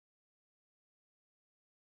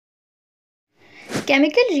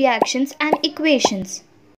Chemical reactions and equations.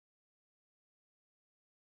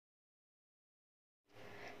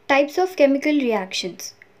 Types of chemical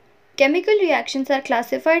reactions. Chemical reactions are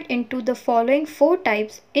classified into the following 4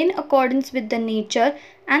 types in accordance with the nature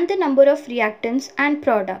and the number of reactants and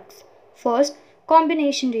products. First,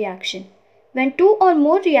 combination reaction. When 2 or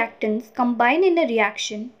more reactants combine in a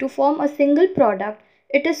reaction to form a single product,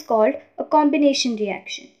 it is called a combination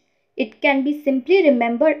reaction. It can be simply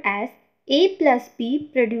remembered as A plus B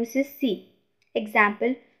produces C.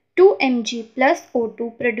 Example, 2Mg plus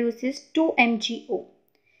O2 produces 2MgO.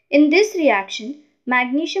 In this reaction,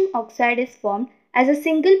 magnesium oxide is formed as a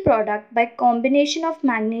single product by combination of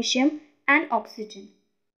magnesium and oxygen.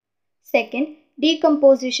 Second,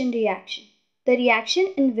 decomposition reaction. The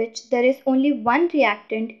reaction in which there is only one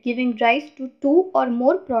reactant giving rise to 2 or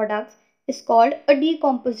more products is called a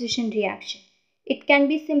decomposition reaction. It can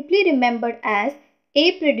be simply remembered as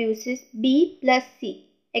A produces B plus C.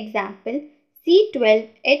 Example,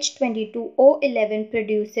 C12H22O11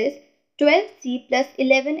 produces 12C plus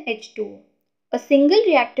 11H2O. A single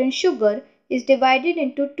reactant sugar is divided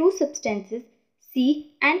into 2 substances,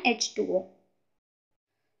 C and H2O.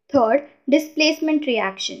 Third, displacement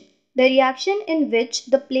reaction. The reaction in which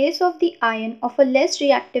the place of the ion of a less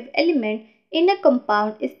reactive element in a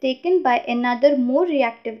compound is taken by another more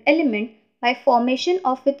reactive element by formation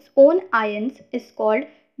of its own ions is called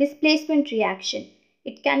displacement reaction.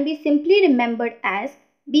 It can be simply remembered as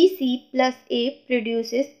Bc plus A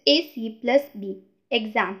produces Ac plus B.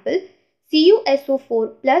 Example,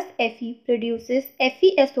 CuSO4 plus Fe produces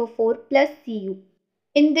FeSO4 plus Cu.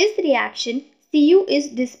 In this reaction, Cu is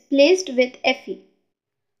displaced with Fe.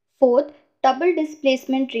 Fourth, double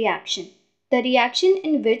displacement reaction. The reaction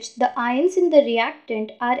in which the ions in the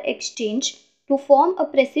reactant are exchanged to form a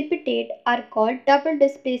precipitate are called double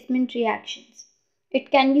displacement reactions. It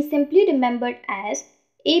can be simply remembered as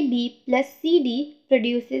AB plus CD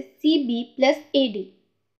produces CB plus AD.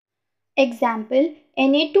 Example,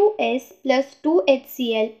 Na2S plus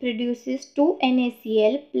 2HCl produces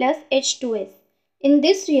 2NaCl plus H2S. In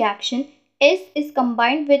this reaction, S is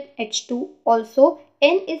combined with H2, also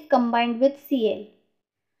N is combined with Cl.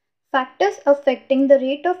 Factors affecting the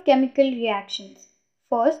rate of chemical reactions.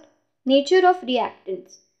 First, nature of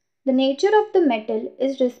reactants. The nature of the metal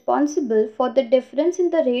is responsible for the difference in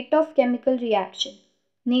the rate of chemical reaction.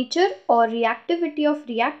 Nature or reactivity of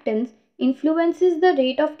reactants influences the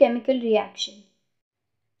rate of chemical reaction.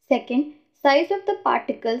 Second, size of the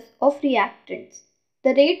particles of reactants.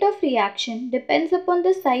 The rate of reaction depends upon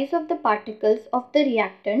the size of the particles of the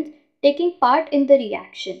reactants taking part in the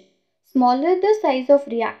reaction. Smaller the size of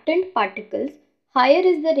reactant particles, higher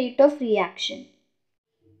is the rate of reaction.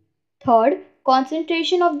 Third,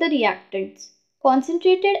 concentration of the reactants.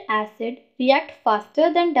 Concentrated acid react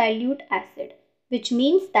faster than dilute acid, which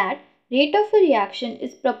means that rate of a reaction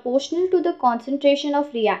is proportional to the concentration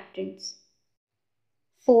of reactants.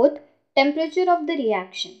 Fourth, temperature of the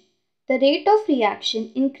reaction. The rate of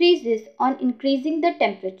reaction increases on increasing the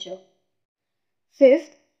temperature.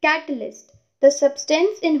 Fifth, catalyst. The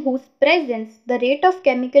substance in whose presence the rate of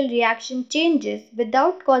chemical reaction changes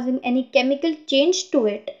without causing any chemical change to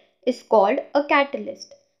it is called a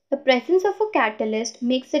catalyst. The presence of a catalyst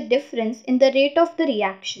makes a difference in the rate of the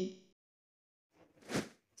reaction.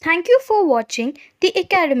 Thank you for watching the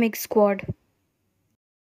Academix Squad.